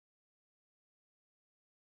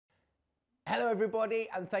Hello everybody,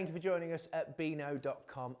 and thank you for joining us at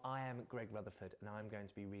Beano.com. I am Greg Rutherford and I'm going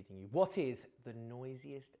to be reading you what is the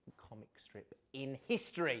noisiest comic strip in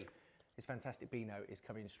history. This fantastic Beano is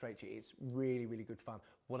coming straight to you. It's really, really good fun.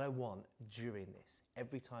 What I want during this,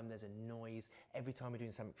 every time there's a noise, every time we're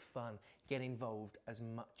doing something fun, get involved as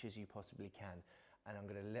much as you possibly can. And I'm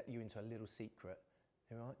going to let you into a little secret.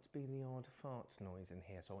 There might be the odd fart noise in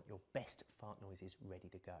here, so I want your best fart noises ready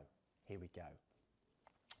to go. Here we go.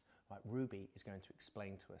 Right, Ruby is going to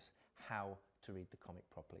explain to us how to read the comic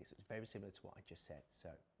properly. So it's very similar to what I just said. So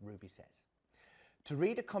Ruby says, to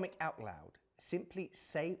read a comic out loud, simply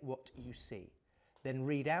say what you see, then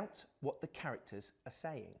read out what the characters are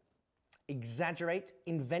saying. Exaggerate,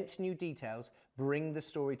 invent new details, bring the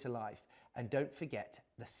story to life, and don't forget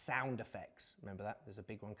the sound effects. Remember that? There's a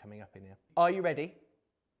big one coming up in here. Are you ready?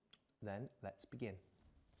 Then let's begin.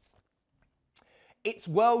 It's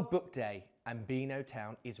World Book Day and Beano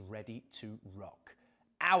Town is ready to rock.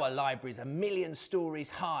 Our library's a million stories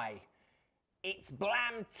high. It's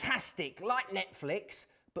blam-tastic, like Netflix,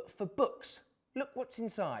 but for books. Look what's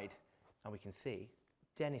inside. And we can see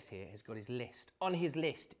Dennis here has got his list. On his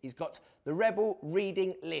list, he's got the Rebel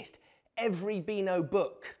reading list. Every Beano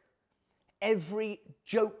book, every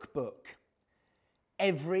joke book,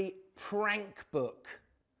 every prank book,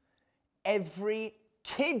 every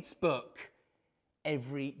kids book,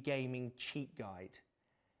 every gaming cheat guide,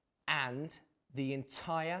 and the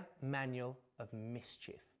entire manual of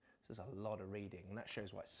mischief. So there's a lot of reading, and that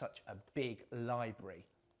shows why it's such a big library.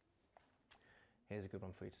 Here's a good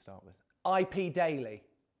one for you to start with. IP Daily,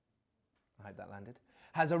 I hope that landed,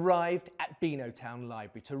 has arrived at Beano Town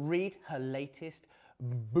Library to read her latest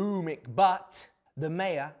boomic, but the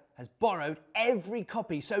mayor has borrowed every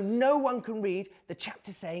copy so no one can read the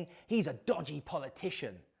chapter saying he's a dodgy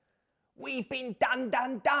politician. We've been done.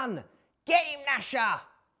 Get him, Nasher!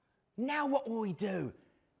 Now what will we do?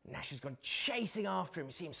 Nasher's gone chasing after him.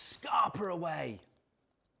 You see him scarper away.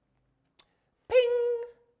 Ping!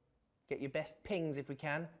 Get your best pings if we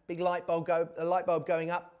can. Big light bulb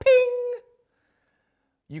going up. Ping!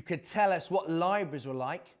 You could tell us what libraries were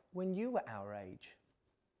like when you were our age.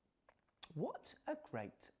 What a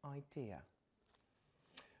great idea.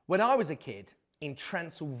 When I was a kid in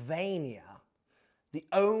Transylvania, the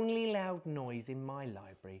only loud noise in my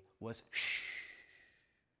library was shh.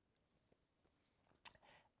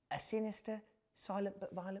 A sinister, silent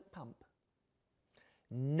but violent pump.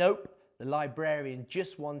 Nope, the librarian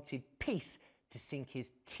just wanted peace to sink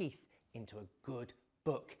his teeth into a good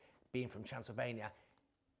book. Being from Transylvania,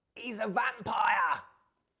 he's a vampire.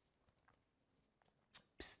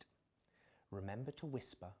 Psst. Remember to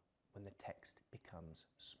whisper when the text becomes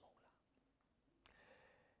small.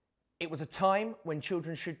 It was a time when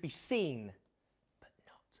children should be seen, but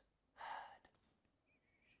not heard.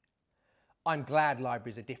 I'm glad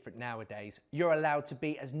libraries are different nowadays. You're allowed to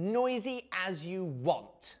be as noisy as you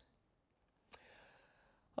want.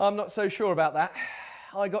 I'm not so sure about that.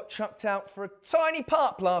 I got chucked out for a tiny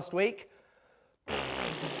park last week.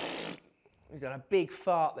 He's done a big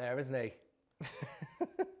fart there, hasn't he?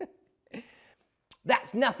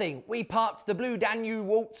 That's nothing. We parked the Blue Danube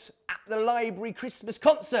Waltz at the library Christmas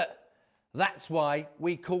concert. That's why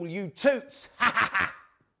we call you Toots. Ha ha ha!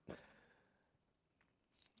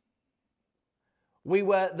 We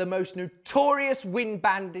were the most notorious wind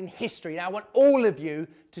band in history. Now I want all of you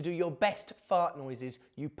to do your best fart noises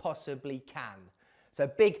you possibly can. So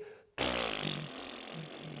big,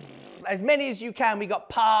 as many as you can. We got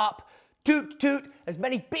pop, toot, toot, as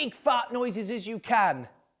many big fart noises as you can.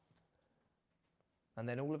 And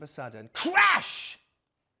then all of a sudden, crash!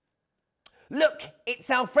 Look, it's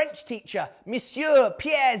our French teacher, Monsieur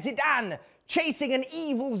Pierre Zidane, chasing an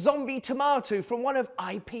evil zombie tomato from one of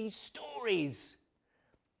IP's stories.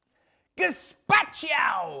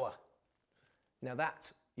 Gazpacho! Now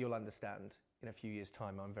that you'll understand in a few years'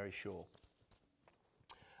 time, I'm very sure.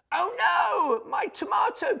 Oh no, my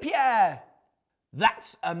tomato, Pierre!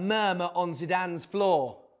 That's a murmur on Zidane's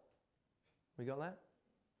floor. We got that?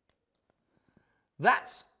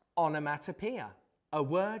 That's onomatopoeia. A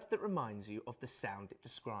word that reminds you of the sound it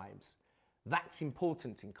describes. That's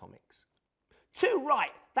important in comics. Too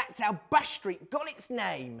right, that's how Bash Street got its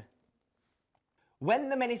name. When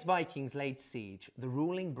the Menace Vikings laid siege, the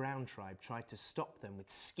ruling Brown tribe tried to stop them with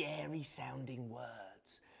scary sounding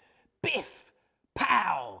words. Biff,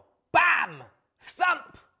 pow, bam,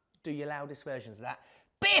 thump. Do your loudest versions of that.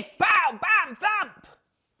 Biff, pow, bam, thump.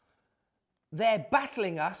 They're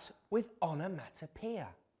battling us with onomatopoeia.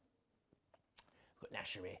 Got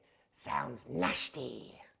Nasher here. Sounds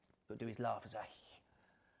nasty. Got to do his laugh as well.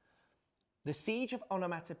 The siege of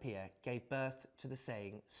onomatopoeia gave birth to the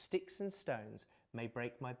saying, "Sticks and stones may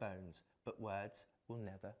break my bones, but words will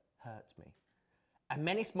never hurt me." A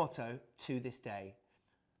menaced motto to this day.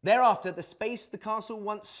 Thereafter, the space the castle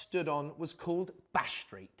once stood on was called Bash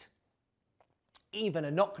Street. Even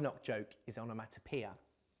a knock-knock joke is onomatopoeia.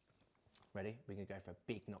 Ready? We're going to go for a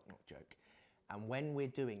big knock-knock joke. And when we're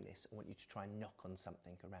doing this, I want you to try and knock on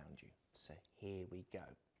something around you. So here we go.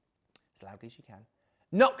 As loudly as you can.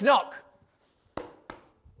 Knock, knock!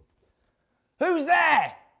 Who's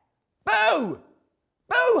there? Boo!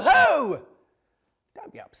 Boo-hoo!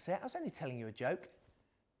 Don't be upset. I was only telling you a joke.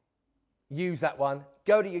 Use that one.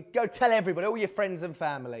 Go tell everybody, all your friends and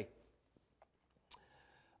family.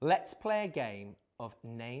 Let's play a game of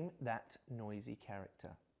Name That Noisy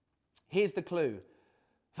Character. Here's the clue.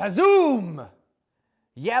 Fazoom!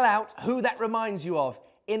 Yell out who that reminds you of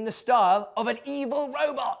in the style of an evil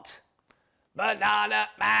robot. Banana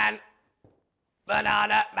Man!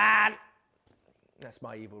 Banana Man! That's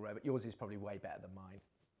my evil robot. Yours is probably way better than mine.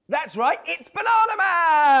 That's right, it's Banana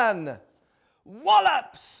Man!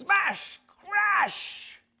 Wallop, smash,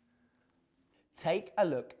 crash! Take a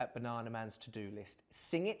look at Banana Man's to-do list.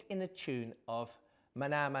 Sing it in the tune of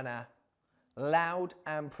Mana Mana, loud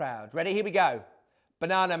and proud. Ready? Here we go.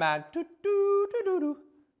 Banana Man, toot-doo-doo-doo-doo.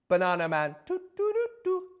 Banana Man,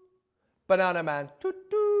 toot-doo-doo-doo. Banana Man,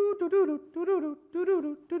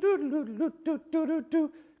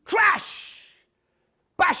 toot-doo-doo-doo-doo-doo-doo-doo-doo-doo-doo-doo-doo. Crash!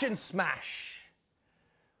 Bash and smash.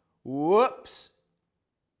 Whoops.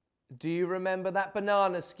 Do you remember that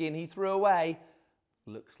banana skin he threw away?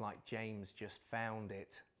 Looks like James just found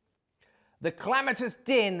it. The calamitous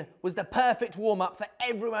din was the perfect warm-up for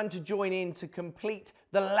everyone to join in to complete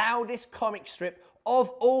the loudest comic strip of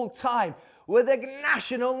all time with a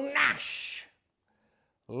national Nash.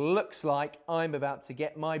 Looks like I'm about to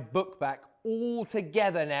get my book back all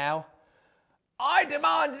together now. I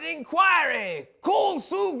demand an inquiry! Call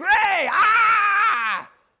Sue Gray! Ah!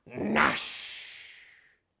 Nash!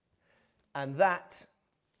 And that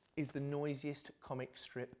is the noisiest comic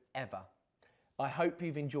strip ever. I hope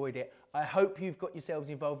you've enjoyed it. I hope you've got yourselves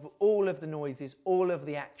involved with all of the noises, all of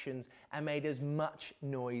the actions, and made as much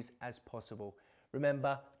noise as possible.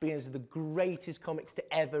 Remember, Beano's are the greatest comics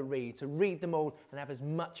to ever read, so read them all and have as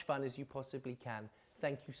much fun as you possibly can.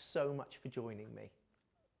 Thank you so much for joining me.